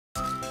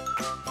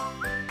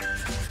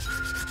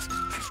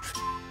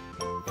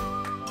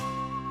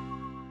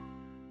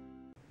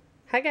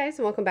Hi guys,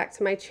 and welcome back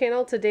to my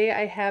channel. Today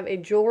I have a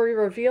jewelry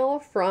reveal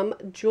from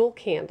Jewel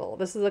Candle.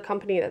 This is a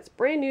company that's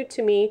brand new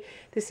to me.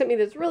 They sent me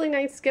this really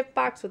nice gift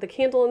box with a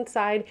candle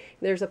inside.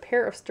 There's a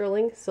pair of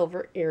sterling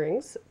silver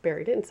earrings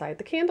buried inside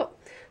the candle.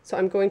 So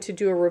I'm going to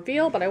do a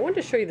reveal, but I wanted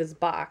to show you this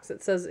box.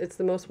 It says it's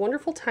the most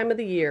wonderful time of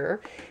the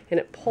year, and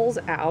it pulls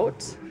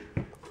out,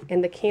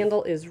 and the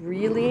candle is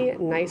really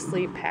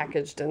nicely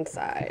packaged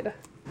inside.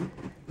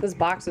 This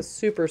box is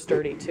super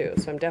sturdy too,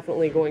 so I'm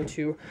definitely going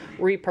to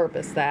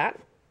repurpose that.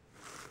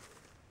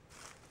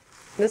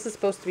 This is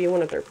supposed to be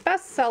one of their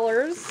best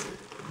sellers. So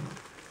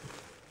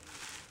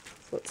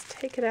let's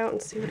take it out and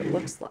see what it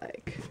looks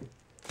like.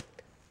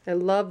 I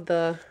love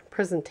the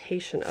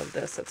presentation of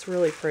this. It's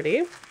really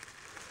pretty.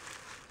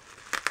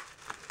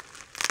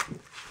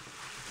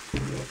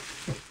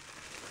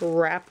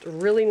 Wrapped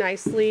really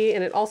nicely,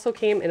 and it also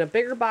came in a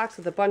bigger box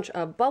with a bunch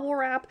of bubble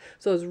wrap,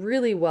 so it was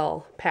really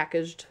well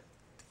packaged.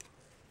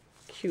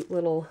 Cute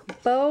little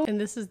bow. And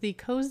this is the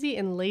Cozy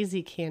and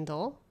Lazy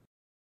candle.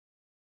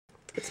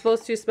 It's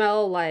supposed to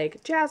smell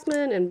like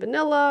jasmine and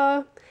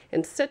vanilla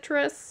and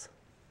citrus.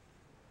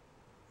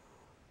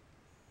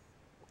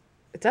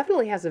 It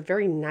definitely has a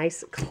very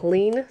nice,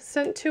 clean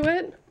scent to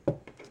it. Let's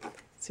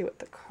see what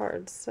the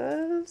card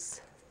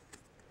says.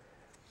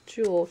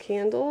 Jewel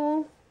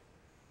Candle.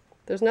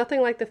 There's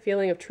nothing like the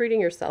feeling of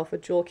treating yourself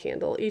with Jewel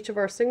Candle. Each of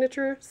our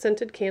signature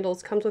scented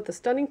candles comes with a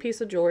stunning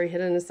piece of jewelry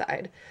hidden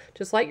inside.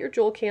 Just light your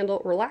Jewel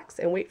Candle, relax,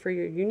 and wait for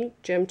your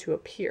unique gem to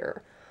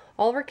appear.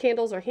 All of our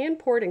candles are hand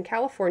poured in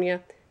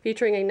California,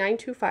 featuring a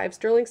 925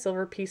 sterling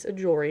silver piece of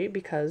jewelry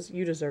because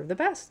you deserve the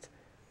best.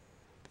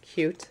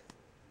 Cute.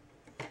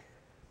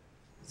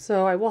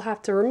 So I will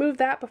have to remove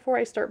that before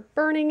I start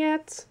burning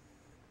it.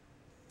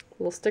 A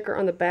little sticker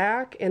on the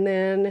back, and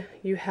then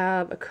you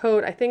have a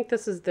code. I think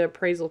this is the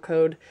appraisal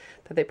code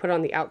that they put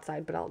on the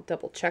outside, but I'll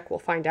double check. We'll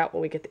find out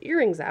when we get the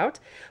earrings out.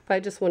 But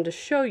I just wanted to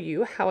show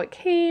you how it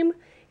came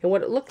and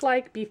what it looked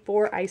like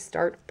before I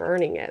start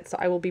burning it. So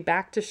I will be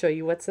back to show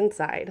you what's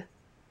inside.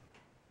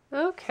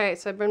 Okay,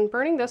 so I've been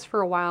burning this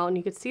for a while, and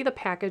you can see the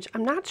package.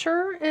 I'm not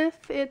sure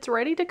if it's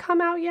ready to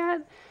come out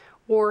yet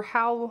or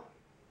how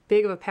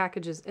big of a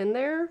package is in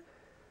there.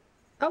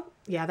 Oh,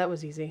 yeah, that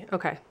was easy.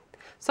 Okay.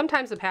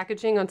 Sometimes the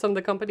packaging on some of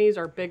the companies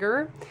are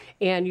bigger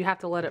and you have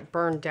to let it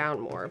burn down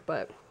more,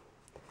 but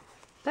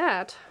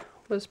that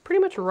was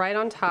pretty much right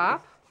on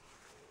top.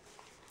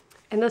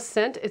 And the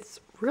scent, it's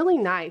really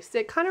nice.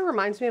 It kind of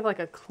reminds me of like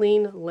a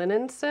clean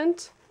linen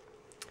scent.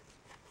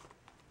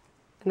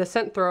 And the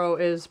scent throw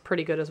is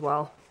pretty good as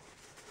well.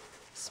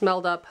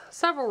 Smelled up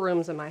several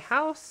rooms in my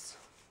house.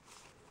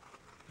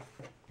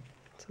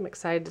 So I'm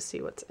excited to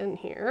see what's in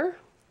here.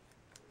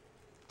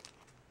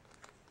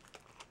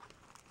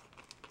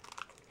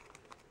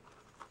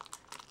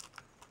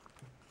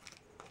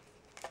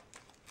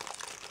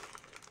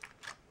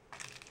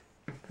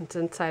 It's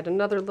inside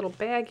another little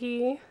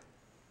baggie,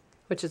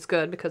 which is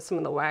good because some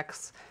of the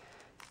wax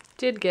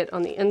did get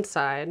on the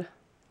inside.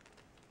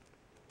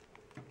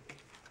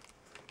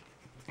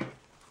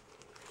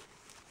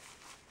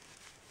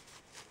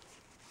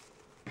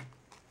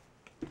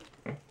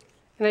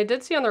 And I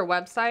did see on their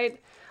website,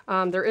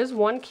 there is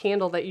one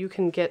candle that you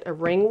can get a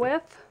ring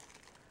with,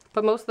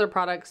 but most of their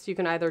products you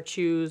can either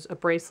choose a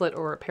bracelet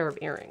or a pair of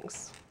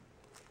earrings.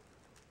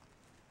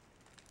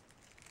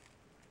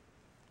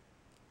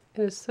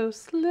 It is so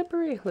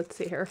slippery. Let's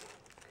see here.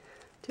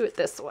 Do it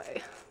this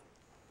way.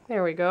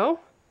 There we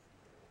go.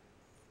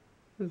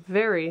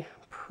 Very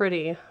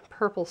pretty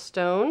purple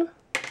stone.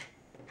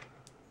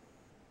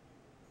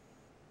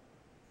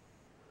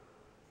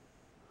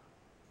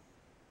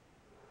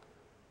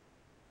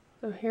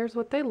 So here's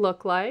what they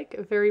look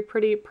like. Very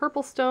pretty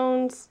purple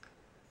stones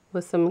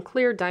with some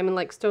clear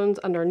diamond-like stones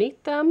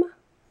underneath them.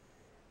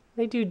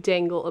 They do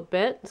dangle a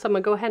bit, so I'm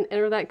gonna go ahead and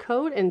enter that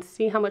code and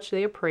see how much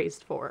they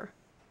appraised for.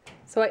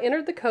 So I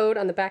entered the code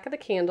on the back of the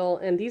candle,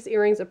 and these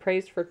earrings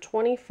appraised for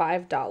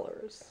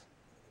 $25.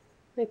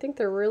 I think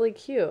they're really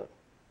cute.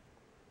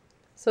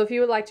 So if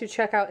you would like to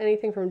check out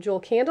anything from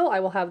Jewel Candle, I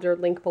will have their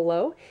link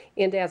below.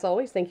 And as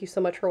always, thank you so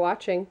much for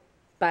watching.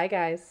 Bye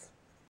guys.